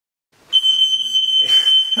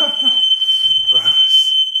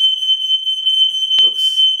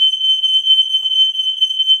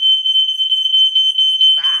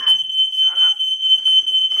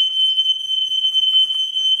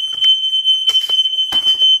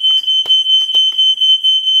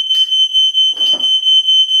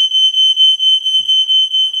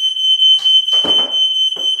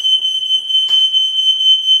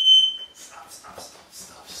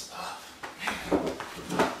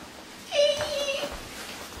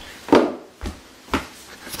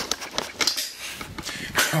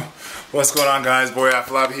What's going on, guys? Bori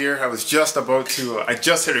Afolabi here. I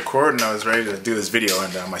just hit record and I was ready to do this video,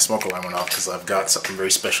 and my smoke alarm went off because I've got something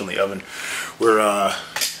very special in the oven.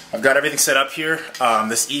 I've got everything set up here.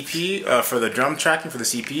 This EP for the drum tracking for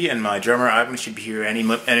this EP, and my drummer Ivan should be here any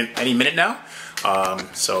minute now.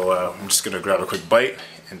 So I'm just gonna grab a quick bite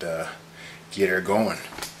and get her going.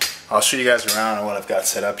 I'll show you guys around and what I've got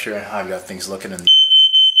set up here and how I've got things looking in the.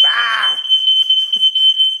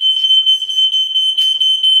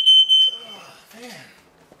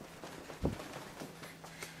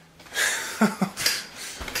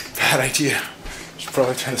 Bad idea. Should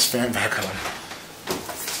probably turn this fan back on.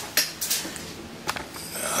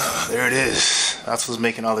 There it is. That's what's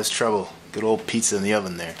making all this trouble. Good old pizza in the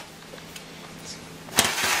oven there.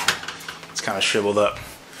 It's kind of shriveled up.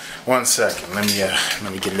 One second. Let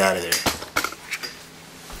me get it out of there.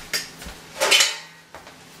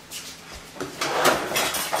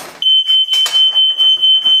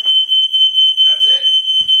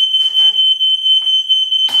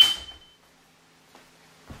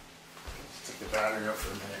 Battery up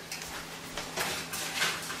for a minute.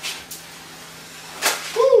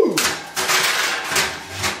 Woo!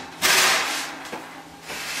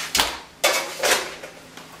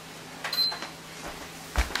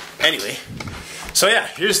 Anyway, so yeah,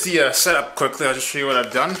 here's the setup quickly. I'll just show you what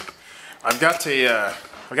I've done. I've got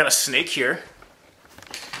a snake here.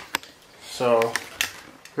 So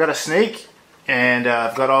I've got a snake, and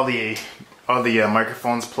I've got all the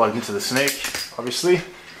microphones plugged into the snake, obviously.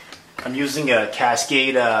 I'm using a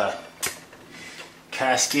Cascade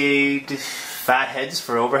fat heads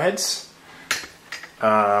for overheads.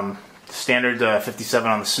 Standard 57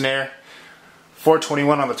 on the snare,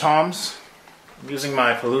 421 on the toms. I'm using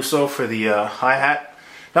my Peluso for the hi-hat.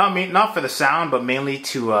 Not for the sound, but mainly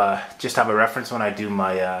to just have a reference when I do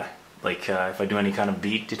my if I do any kind of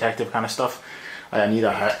beat detective kind of stuff. I need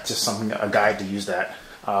a guide to use that.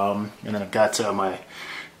 And then I've got my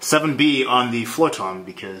 7B on the floor tom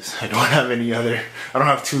because I don't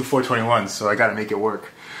have two 421s, so I gotta make it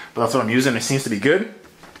work. But that's what I'm using. It seems to be good.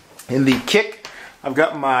 In the kick, I've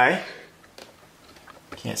got my,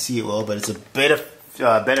 can't see it well, but it's a Beta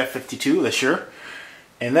 52, the Shure.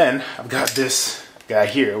 And then I've got this guy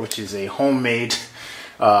here, which is a homemade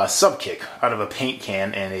sub kick out of a paint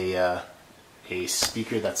can and a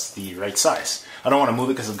speaker that's the right size. I don't want to move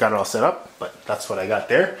it because I've got it all set up, but that's what I got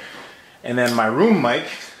there. And then my room mic,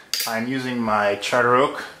 I'm using my Charter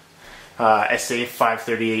Oak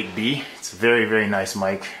SA538B. It's a very, very nice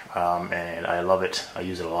mic, and I love it. I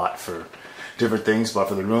use it a lot for different things, but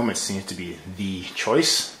for the room it seems to be the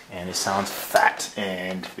choice, and it sounds fat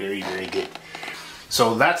and very, very good.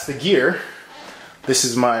 So that's the gear. This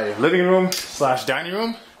is my living room / dining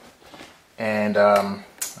room, and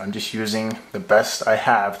I'm just using the best I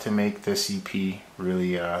have to make this EP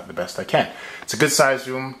really the best I can. It's a good sized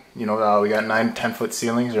room. You know, we got 9-10 foot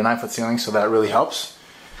ceilings or 9 foot ceilings, so that really helps.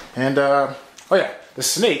 And oh yeah, the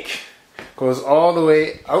snake goes all the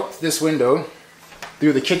way out this window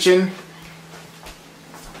through the kitchen,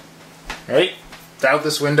 right? Out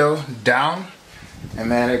this window, down,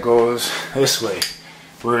 and then it goes this way.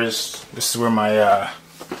 Whereas this is where my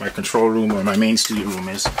my control room or my main studio room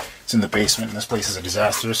is. It's in the basement, and this place is a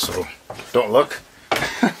disaster, so don't look.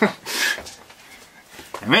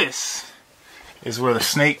 And this is where the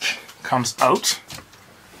snake comes out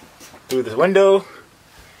through the window,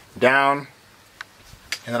 down,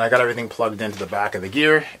 and then I got everything plugged into the back of the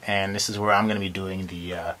gear, and this is where I'm going to be doing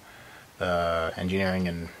the engineering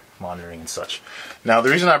and monitoring and such. Now,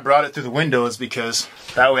 the reason I brought it through the window is because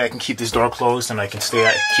that way I can keep this door closed and I can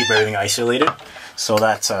keep everything isolated. So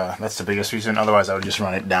that's the biggest reason. Otherwise, I would just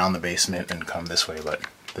run it down the basement and come this way, but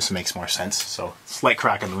this makes more sense. So slight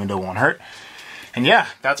crack in the window won't hurt. And yeah,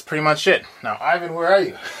 that's pretty much it. Now, Ivan, where are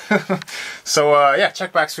you? So yeah,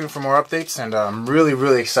 check back soon for more updates, and I'm really,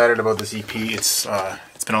 really excited about this EP. It's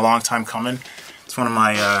been a long time coming. It's one of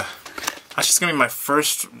my actually, it's gonna be my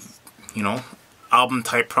first, album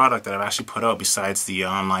type product that I've actually put out besides the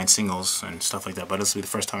online singles and stuff like that. But this will be the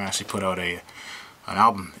first time I actually put out an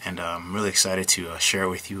album, and I'm really excited to share it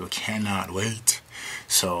with you. I cannot wait.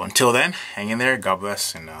 So until then, hang in there, God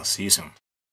bless, and I'll see you soon.